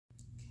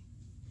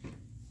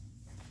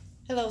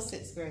Hello,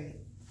 sixth grade.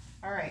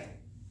 All right,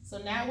 so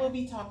now we'll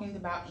be talking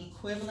about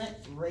equivalent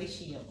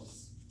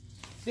ratios.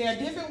 There are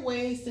different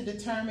ways to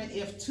determine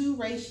if two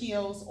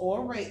ratios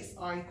or rates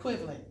are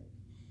equivalent.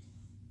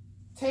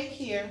 Take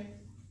here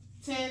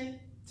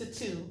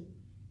 10:2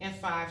 and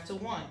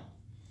 5:1.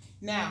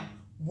 Now,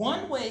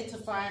 one way to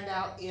find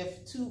out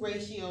if two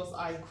ratios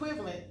are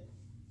equivalent,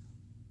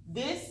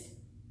 this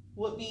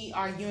would be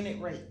our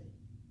unit rate,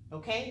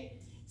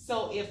 okay?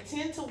 So if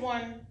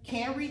 10:1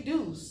 can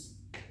reduce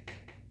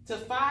to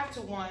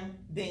 5:1,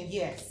 then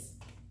yes,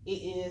 it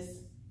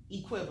is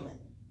equivalent.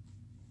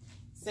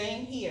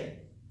 Same here.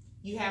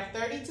 You have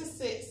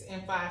 30:6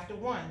 and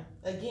 5:1.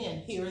 Again,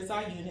 here is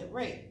our unit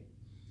rate.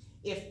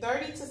 If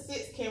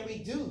 30:6 can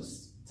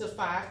reduce to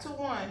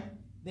 5:1,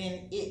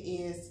 then it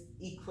is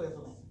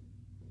equivalent.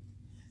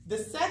 The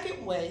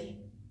second way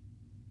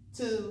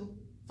to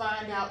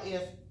find out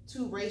if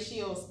two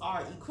ratios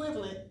are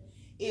equivalent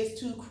is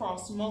to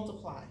cross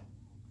multiply.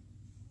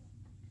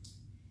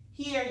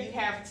 Here you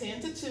have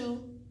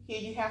 10:2,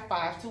 here you have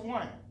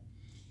 5:1.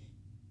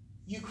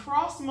 You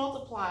cross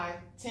multiply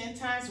 10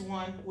 times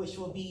 1, which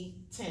will be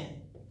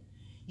 10.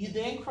 You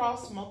then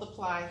cross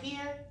multiply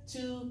here,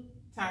 2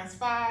 times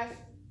 5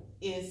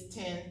 is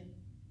 10.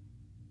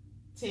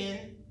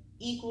 10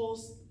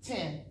 equals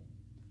 10,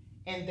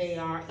 and they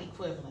are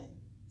equivalent.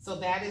 So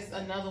that is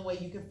another way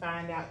you can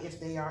find out if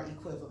they are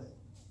equivalent.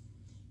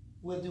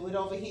 We'll do it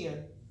over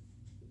here.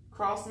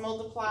 Cross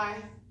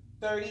multiply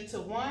 30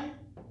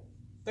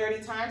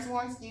 times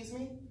 1, excuse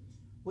me,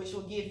 which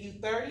will give you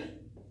 30.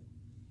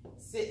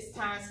 6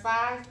 times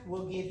 5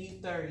 will give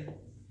you 30.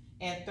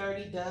 And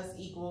 30 does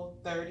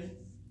equal 30.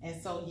 And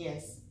so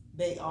yes,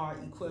 they are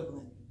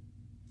equivalent.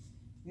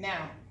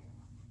 Now,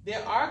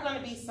 there are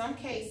going to be some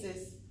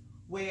cases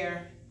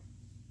where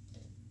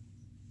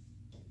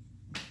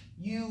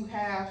you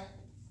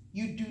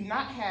do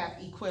not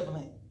have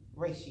equivalent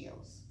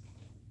ratios.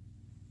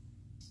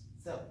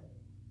 So,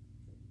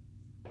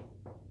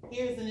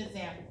 here's an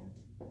example.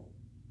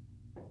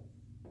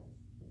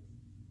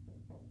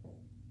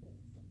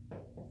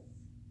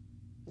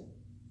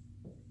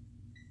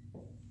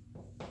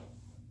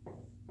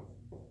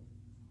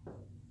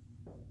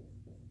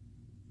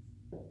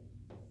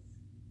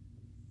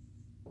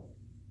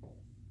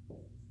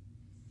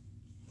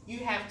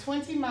 You have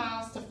 20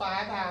 miles to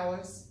 5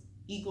 hours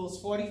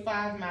equals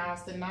 45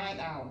 miles to 9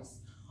 hours.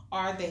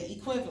 Are they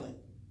equivalent?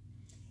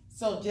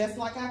 So just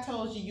like I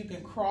told you, you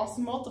can cross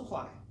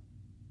multiply,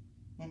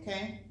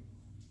 okay?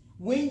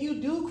 When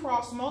you do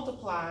cross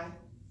multiply,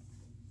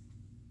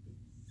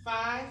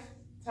 5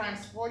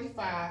 times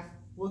 45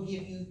 will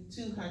give you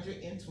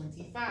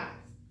 225.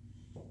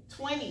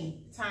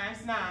 20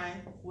 times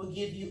 9 will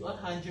give you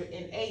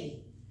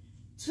 180.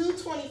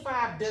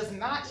 225 does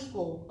not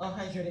equal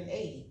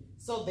 180.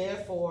 So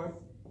therefore,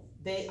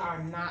 they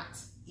are not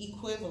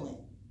equivalent.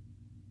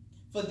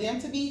 For them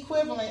to be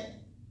equivalent,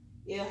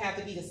 it'll have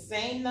to be the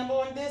same number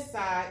on this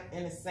side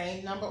and the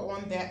same number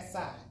on that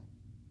side.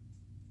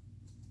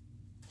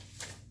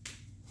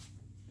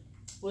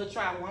 We'll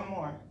try one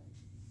more.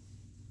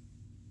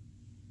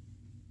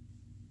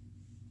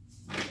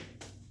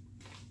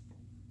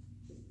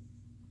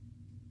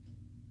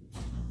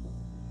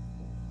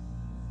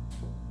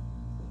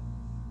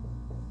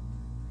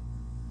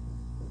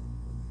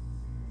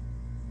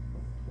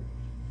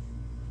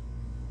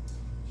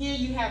 Here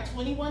you have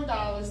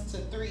 $21 to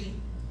 3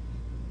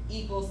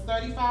 equals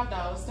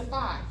 $35 to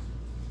 5.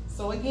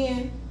 So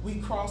again,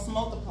 we cross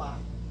multiply.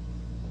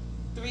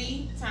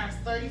 3 times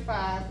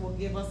 35 will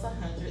give us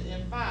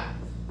 105.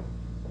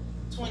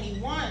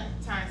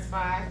 21 times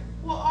 5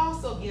 will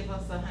also give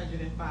us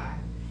 105.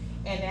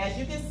 And as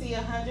you can see,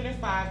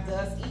 105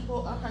 does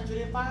equal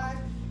 105,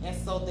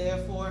 and so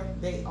therefore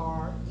they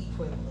are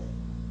equivalent.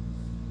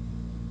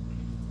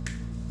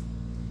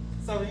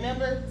 So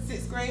remember,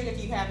 sixth grade,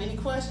 if you have any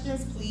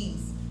questions,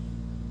 please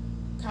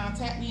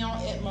contact me on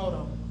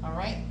Edmodo, all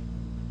right?